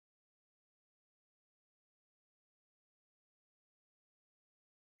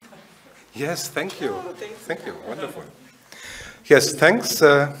Yes, thank you. Oh, thank you. Wonderful. Yes, thanks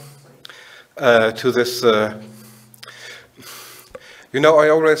to this. You know, I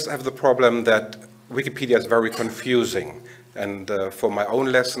always have the problem that Wikipedia is very confusing. And for my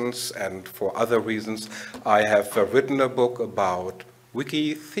own lessons and for other reasons, I have written a book about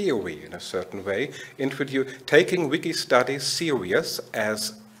wiki theory in a certain way, taking wiki studies serious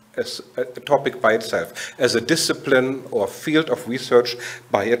as a topic by itself, as a discipline or field of research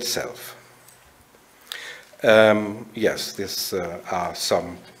by itself. Yes, this are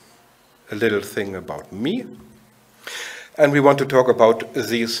a little thing about me. And we want to talk about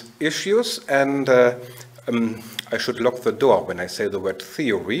these issues, and I should lock the door when I say the word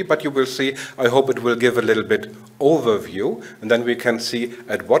theory, but you will see, I hope it will give a little bit overview, and then we can see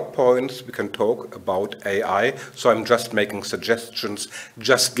at what points we can talk about AI. So I'm just making suggestions,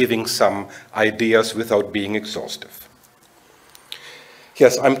 just giving some ideas without being exhaustive.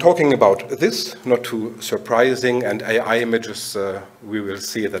 Yes, I'm talking about this, not too surprising, and AI images, we will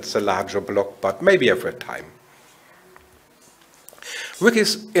see that's a larger block, but maybe every time.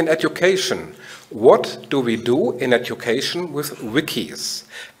 Wikis in education. What do we do in education with wikis?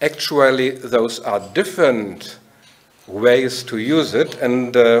 Actually, those are different ways to use it,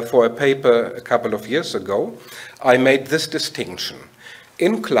 and for a paper a couple of years ago, I made this distinction.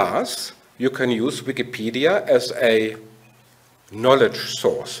 In class, you can use Wikipedia as a knowledge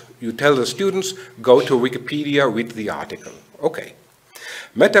source. You tell the students, go to Wikipedia, read the article. Okay.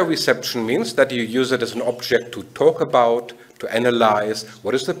 Meta-reception means that you use it as an object to talk about, to analyze,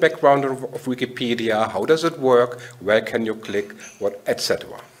 what is the background of Wikipedia, how does it work, where can you click, what,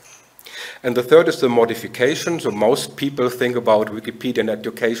 etc. And the third is the modification. So most people think about Wikipedia in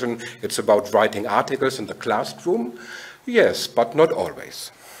education, it's about writing articles in the classroom. Yes, but not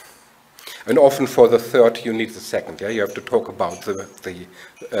always. And often for the third, you need the second. Yeah? You have to talk about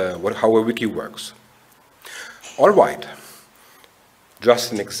how a wiki works. All right.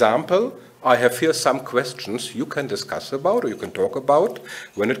 Just an example. I have here some questions you can discuss about or you can talk about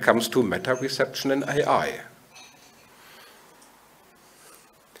when it comes to meta-reception in AI.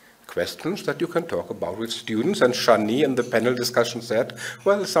 Questions that you can talk about with students, and Shani in the panel discussion said,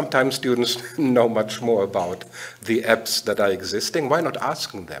 well, sometimes students know much more about the apps that are existing. Why not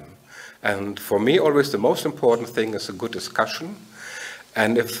asking them? And for me, always the most important thing is a good discussion.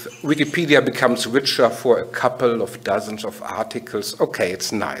 And if Wikipedia becomes richer for a couple of dozens of articles, okay,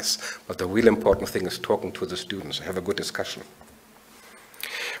 it's nice. But the real important thing is talking to the students, have a good discussion.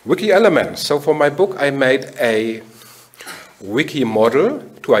 Wiki elements. So for my book, I made a wiki model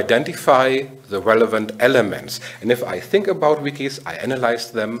to identify the relevant elements. And if I think about wikis, I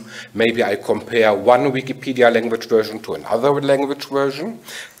analyze them. Maybe I compare one Wikipedia language version to another language version.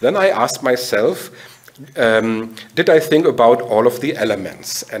 Then I ask myself, did I think about all of the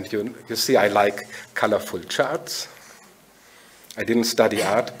elements? And you see, I like colorful charts. I didn't study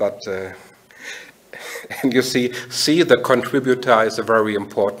art, but and you see the contributor is a very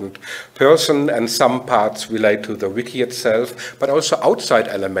important person, and some parts relate to the wiki itself, but also outside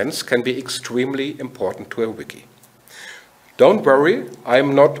elements can be extremely important to a wiki. Don't worry,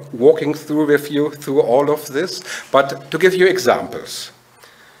 I'm not walking through with you through all of this, but to give you examples.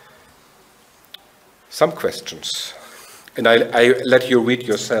 Some questions, and I let you read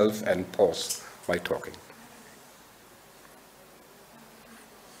yourself and pause my talking.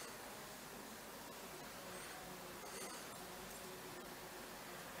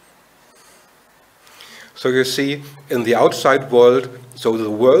 So you see, in the outside world, so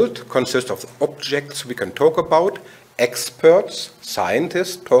the world consists of objects we can talk about, experts,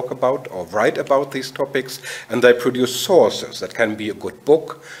 scientists talk about or write about these topics, and they produce sources. That can be a good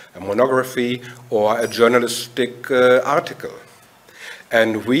book, a monography, or a journalistic article.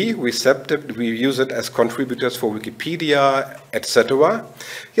 And we use it as contributors for Wikipedia, etc.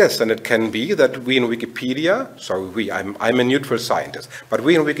 Yes, and it can be that we in Wikipedia, I'm a neutral scientist, but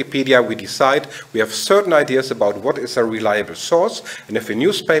we in Wikipedia, we decide we have certain ideas about what is a reliable source, and if a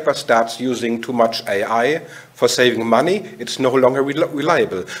newspaper starts using too much AI for saving money, it's no longer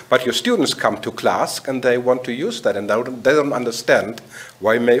reliable. But your students come to class and they want to use that, and they don't understand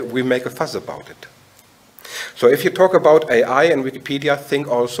why we make a fuss about it. So if you talk about AI and Wikipedia, think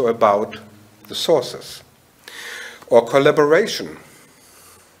also about the sources. Or collaboration.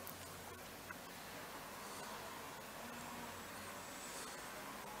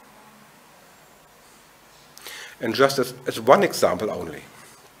 And just as one example only,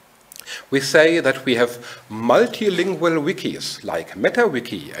 we say that we have multilingual wikis, like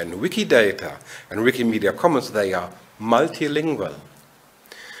MetaWiki and Wikidata and Wikimedia Commons. They are multilingual.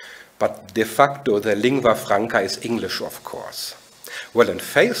 But de facto, the lingua franca is English, of course. Well, in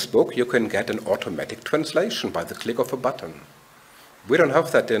Facebook, you can get an automatic translation by the click of a button. We don't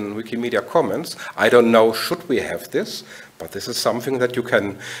have that in Wikimedia Commons. I don't know, should we have this? But this is something that you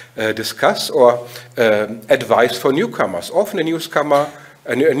can discuss or advise for newcomers. Often a newcomer,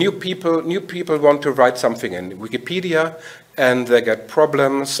 new people want to write something in Wikipedia, and they get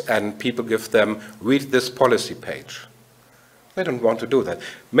problems, and people give them, read this policy page. They don't want to do that.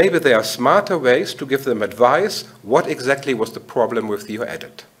 Maybe there are smarter ways to give them advice, what exactly was the problem with your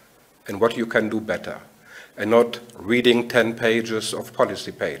edit, and what you can do better, and not reading 10 pages of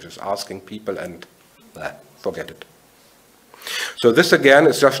policy pages, asking people and forget it. So this again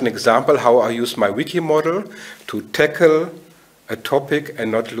is just an example how I use my wiki model to tackle a topic and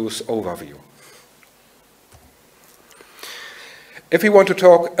not lose overview. If we want to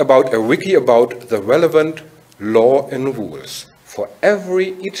talk about a wiki about the relevant law and rules, for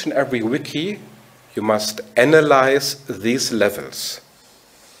each and every wiki, you must analyze these levels.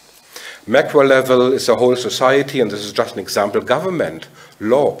 Macro level is a whole society, and this is just an example. Government,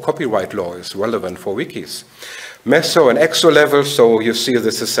 law, copyright law is relevant for wikis. Meso and exo level, so you see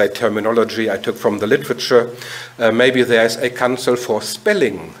this is a terminology I took from the literature. Maybe there's a council for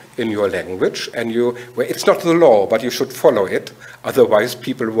spelling in your language, and well, it's not the law, but you should follow it, otherwise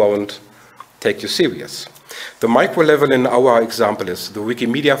people won't take you serious. The micro level in our example is the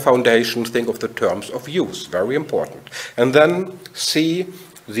Wikimedia Foundation. Think of the terms of use, very important. And then see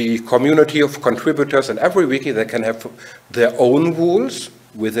the community of contributors, and every wiki, they can have their own rules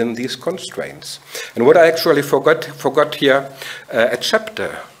within these constraints. And what I actually forgot here, a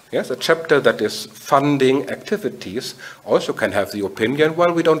chapter. Yes, a chapter that is funding activities also can have the opinion,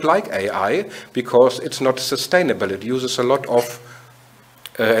 well, we don't like AI because it's not sustainable. It uses a lot of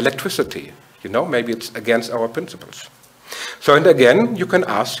electricity. You know, maybe it's against our principles. So, and again, you can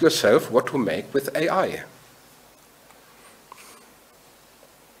ask yourself what to make with AI.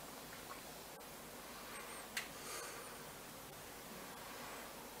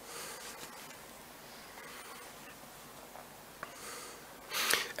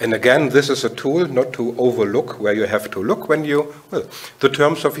 And again, this is a tool not to overlook where you have to look when you, well, the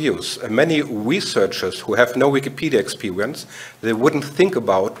terms of use. Many researchers who have no Wikipedia experience, they wouldn't think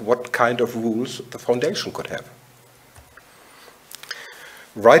about what kind of rules the foundation could have.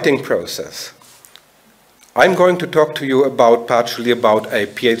 Writing process. I'm going to talk to you partially about a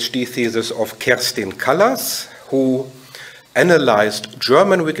PhD thesis of Kerstin Kallas, who analyzed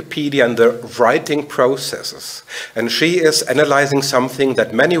German Wikipedia and the writing processes. And she is analyzing something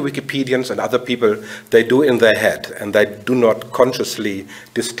that many Wikipedians and other people, they do in their head, and they do not consciously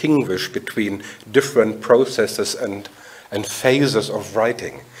distinguish between different processes and phases of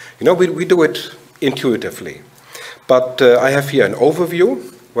writing. You know, we do it intuitively. But I have here an overview,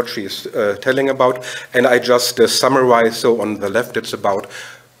 what she's telling about, and I just summarize. So on the left, it's about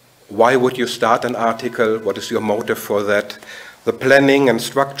why would you start an article? What is your motive for that? The planning and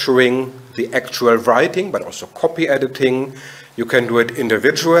structuring, the actual writing, but also copy editing. You can do it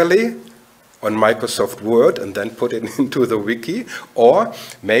individually on Microsoft Word and then put it into the wiki. Or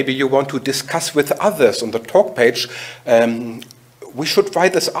maybe you want to discuss with others on the talk page, we should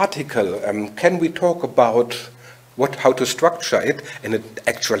write this article. Can we talk about how to structure it? And it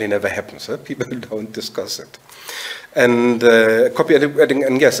actually never happens. People don't discuss it. And copy editing,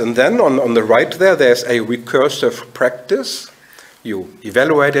 and yes, and then on the right there's a recursive practice. You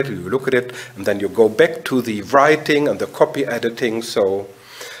evaluate it, you look at it, and then you go back to the writing and the copy editing. So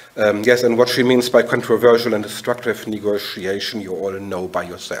yes, and what she means by controversial and destructive negotiation, you all know by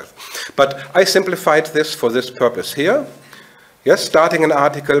yourself. But I simplified this for this purpose here. Yes, starting an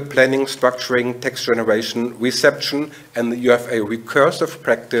article, planning, structuring, text generation, reception, and you have a recursive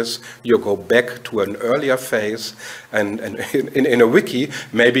practice. You go back to an earlier phase, and in a wiki,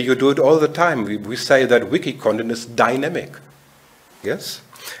 maybe you do it all the time. We say that wiki content is dynamic. Yes?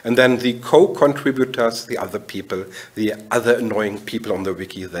 And then the co-contributors, the other people, the other annoying people on the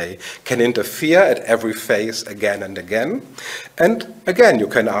wiki, they can interfere at every phase again and again. And again, you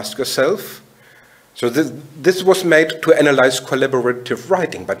can ask yourself, so this was made to analyze collaborative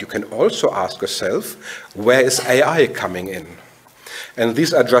writing, but you can also ask yourself, where is AI coming in? And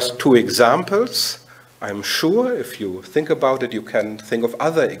these are just two examples. I'm sure if you think about it, you can think of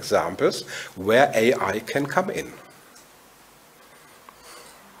other examples where AI can come in.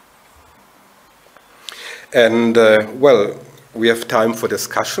 And well, we have time for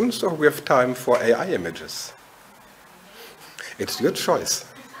discussions, or we have time for AI images. It's your choice.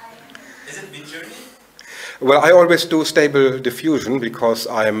 Is it Midjourney? Well, I always do stable diffusion because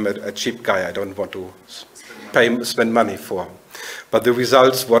I'm a cheap guy. I don't want to spend money for. But the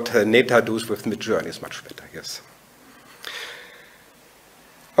results, what Neta does with Midjourney is much better, yes.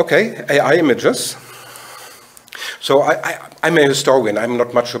 Okay, AI images. So I'm a historian, I'm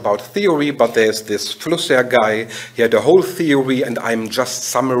not much about theory, but there's this Flusser guy, he had a whole theory and I'm just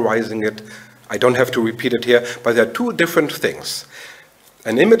summarizing it. I don't have to repeat it here, but there are two different things.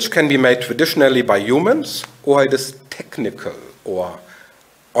 An image can be made traditionally by humans, or it is technical or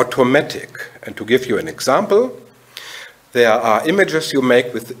automatic. And to give you an example, there are images you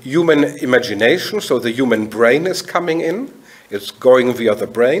make with human imagination, so the human brain is coming in, it's going via the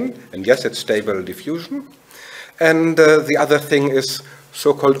brain, and yes, it's stable diffusion. And the other thing is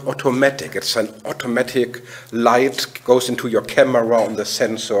so-called automatic. It's an automatic light goes into your camera on the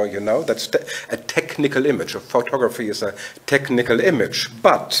sensor, you know. That's a technical image. Photography is a technical image.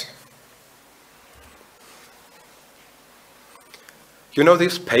 But, you know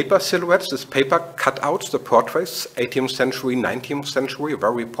these paper silhouettes, these paper cutouts, the portraits, 18th century, 19th century,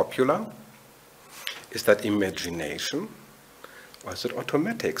 very popular? Is that imagination? Or is it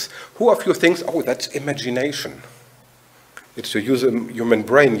automatics? Who of you thinks, oh, that's imagination? It's your human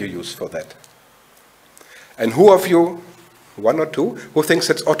brain you use for that. And who of you, one or two, who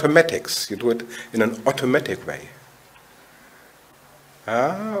thinks it's automatics? You do it in an automatic way.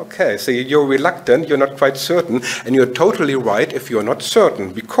 Ah, okay, so you're reluctant, you're not quite certain, and you're totally right if you're not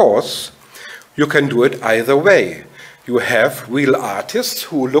certain, because you can do it either way. You have real artists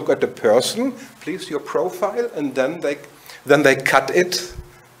who look at the person, please your profile, and then they cut it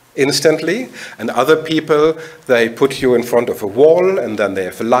instantly, and other people, they put you in front of a wall, and then they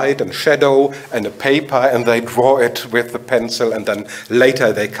have a light and shadow and a paper, and they draw it with the pencil, and then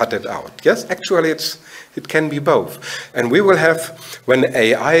later they cut it out. Yes, actually it can be both. And we will have, when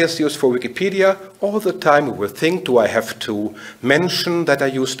AI is used for Wikipedia, all the time we will think, do I have to mention that I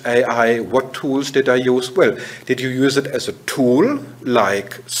used AI? What tools did I use? Well, did you use it as a tool,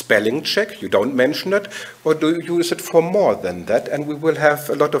 like spelling check? You don't mention it. Or do you use it for more than that? And we will have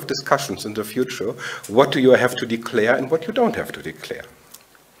a lot of discussions in the future. What do you have to declare and what you don't have to declare?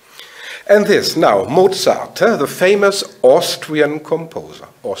 And this, now, Mozart, the famous Austrian composer,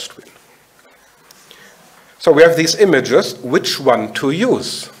 Austrian. So we have these images, which one to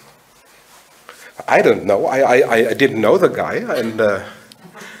use? I don't know, I didn't know the guy, and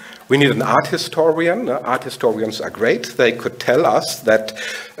we need an art historian. Art historians are great. They could tell us that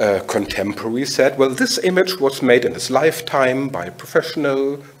contemporaries said, well, this image was made in his lifetime by a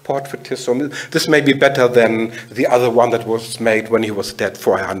professional portraitist, so this may be better than the other one that was made when he was dead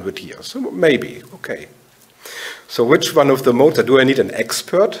for 100 years. So maybe, okay. So which one of the Mozart, do I need an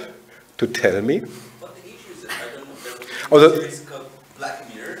expert to tell me? Oh, the series called Black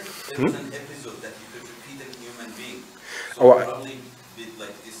Mirror. There was an episode that you could repeat a human being. So probably did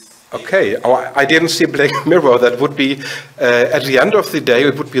like this. Okay. I didn't see Black Mirror. That would be at the end of the day.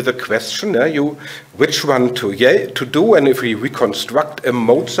 It would be the question: which one to do? And if we reconstruct a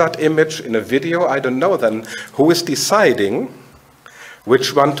Mozart image in a video, I don't know. Then who is deciding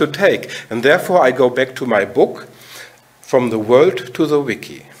which one to take? And therefore, I go back to my book, From the World to the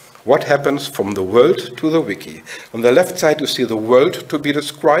Wiki. What happens from the world to the wiki? On the left side, you see the world to be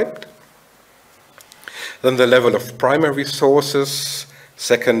described. Then the level of primary sources,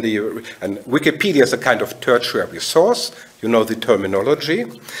 secondary, and Wikipedia is a kind of tertiary source. You know the terminology.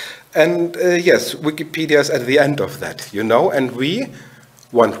 And yes, Wikipedia is at the end of that, you know, and we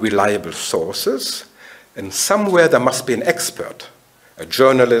want reliable sources. And somewhere there must be an expert, a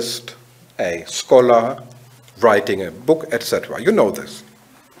journalist, a scholar, writing a book, etc. You know this.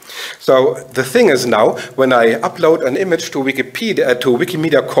 So the thing is now, when I upload an image to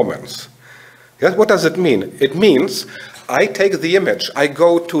Wikimedia Commons, yes, what does it mean? It means I take the image, I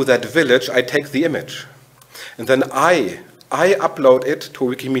go to that village, I take the image, and then I upload it to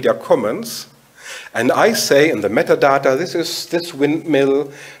Wikimedia Commons, and I say in the metadata, this is this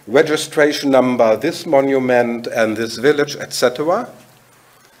windmill, registration number, this monument, and this village, etc.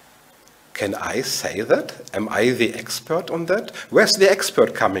 Can I say that? Am I the expert on that? Where's the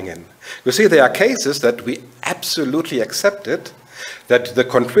expert coming in? You see, there are cases that we absolutely accepted that the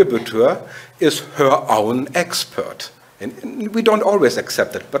contributor is her own expert. And we don't always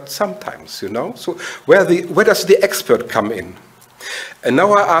accept it, but sometimes, you know. So where does the expert come in? And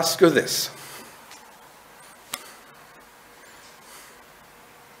now I ask you this.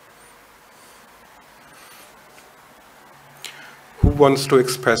 Who wants to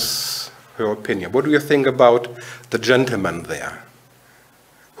express her opinion? What do you think about the gentleman there?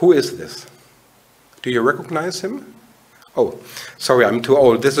 Who is this? Do you recognize him? Oh, sorry, I'm too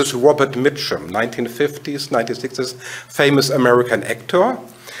old. This is Robert Mitchum, 1950s, 1960s, famous American actor.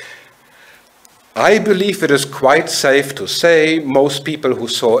 I believe it is quite safe to say most people who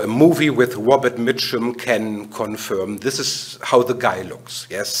saw a movie with Robert Mitchum can confirm this is how the guy looks.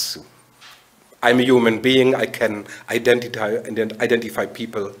 Yes, I'm a human being. I can identify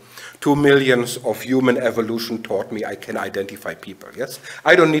people. 2 million of human evolution taught me I can identify people. Yes,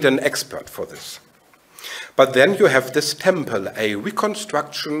 I don't need an expert for this. But then you have this temple, a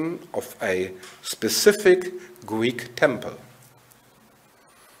reconstruction of a specific Greek temple.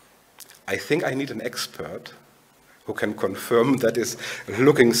 I think I need an expert who can confirm that is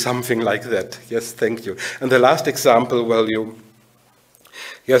looking something like that. Yes, thank you. And the last example, well, you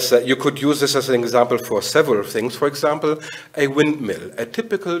could use this as an example for several things. For example, a windmill, a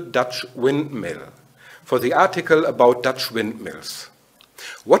typical Dutch windmill. For the article about Dutch windmills,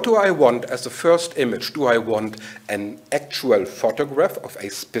 what do I want as the first image? Do I want an actual photograph of a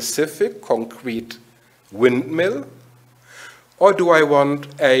specific concrete windmill? Or do I want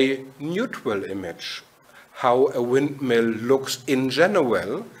a neutral image, how a windmill looks in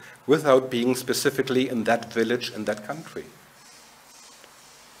general without being specifically in that village, in that country?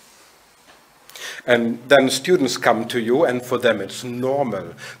 And then students come to you, and for them it's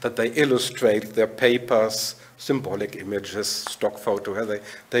normal that they illustrate their papers, symbolic images, stock photo.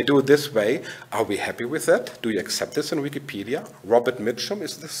 They do it this way. Are we happy with that? Do you accept this in Wikipedia? Robert Mitchum,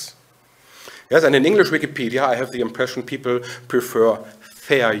 is this? Yes, and in English Wikipedia, I have the impression people prefer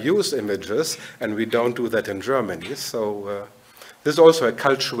fair use images, and we don't do that in Germany. So this is also a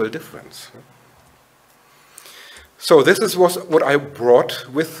cultural difference. So this is what I brought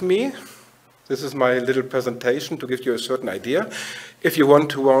with me. This is my little presentation to give you a certain idea. If you want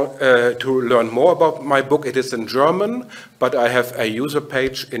to learn more about my book, it is in German, but I have a user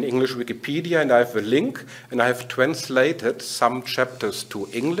page in English Wikipedia, and I have a link, and I have translated some chapters to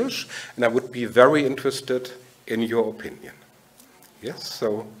English, and I would be very interested in your opinion. Yes,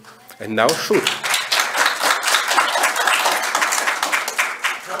 so, and now shoot.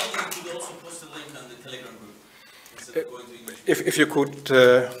 Probably you could also post a link on the Telegram group instead of going to English. If you could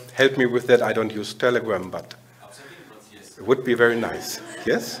help me with that, I don't use Telegram, but yes. it would be very nice.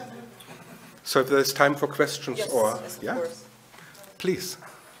 Yes? So if there's time for questions, yes, or yes, of yeah, course. Please.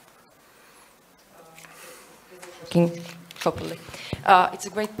 Hopefully. It's a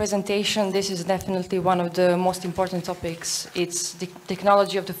great presentation. This is definitely one of the most important topics. It's the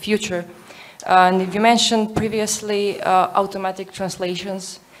technology of the future. And you mentioned previously automatic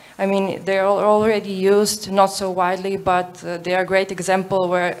translations. I mean, they're already used, not so widely, but they are a great example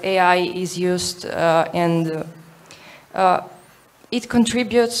where AI is used and it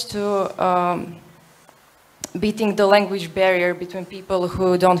contributes to beating the language barrier between people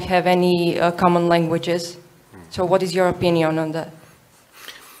who don't have any common languages. So what is your opinion on that?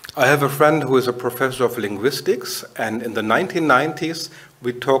 I have a friend who is a professor of linguistics, and in the 1990s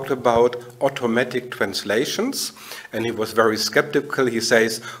we talked about automatic translations, and he was very skeptical. He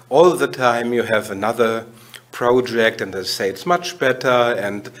says, all the time you have another project and they say it's much better,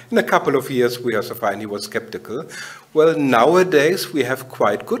 and in a couple of years we are so far, and he was skeptical. Well, nowadays we have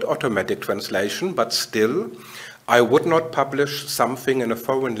quite good automatic translation, but still I would not publish something in a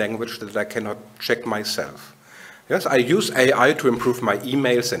foreign language that I cannot check myself. Yes, I use AI to improve my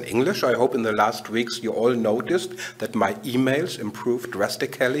emails in English. I hope in the last weeks you all noticed that my emails improved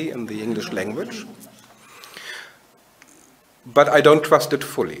drastically in the English language. But I don't trust it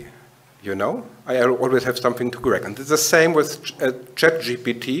fully, you know? I always have something to correct. And it's the same with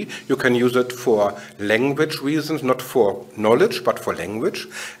ChatGPT. You can use it for language reasons, not for knowledge, but for language.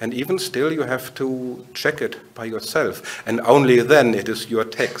 And even still, you have to check it by yourself. And only then it is your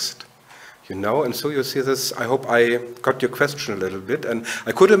text. You know, and so you see this, I hope I got your question a little bit, and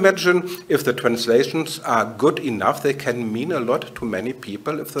I could imagine if the translations are good enough, they can mean a lot to many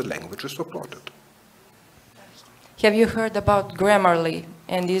people if the language is supported. Have you heard about Grammarly,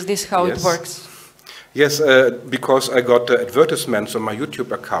 and is this how it works? Yes, because I got advertisements on my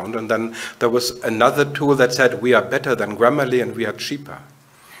YouTube account, and then there was another tool that said we are better than Grammarly and we are cheaper.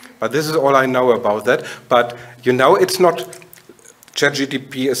 But this is all I know about that, but you know, it's not...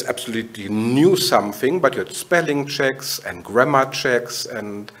 ChatGPT is absolutely new something, but you have spelling checks and grammar checks,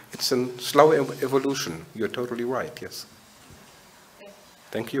 and it's a slow evolution. You're totally right, yes.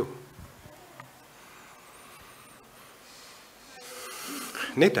 Thank you.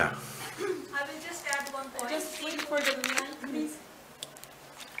 Nita. I will just add one point. Just wait for the mic, please.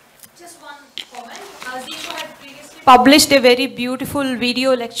 Just one comment. Zisha had previously published a very beautiful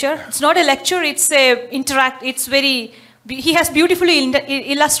video lecture. It's not a lecture, it's a he has beautifully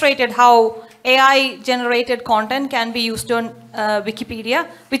illustrated how AI-generated content can be used on Wikipedia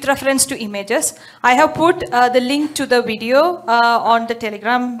with reference to images. I have put the link to the video on the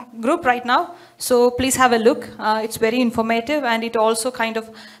Telegram group right now. So please have a look. It's very informative, and it also kind of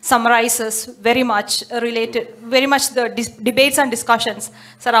summarizes very much the debates and discussions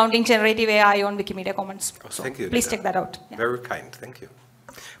surrounding generative AI on Wikimedia Commons. Oh, so thank you. Please check that out. Yeah. Very kind, thank you.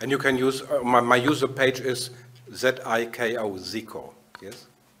 And you can use, my user page is ZIKO, Zico, yes?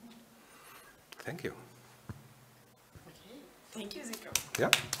 Thank you. Okay. Thank you, Zico.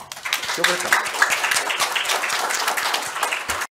 Yeah, you're welcome.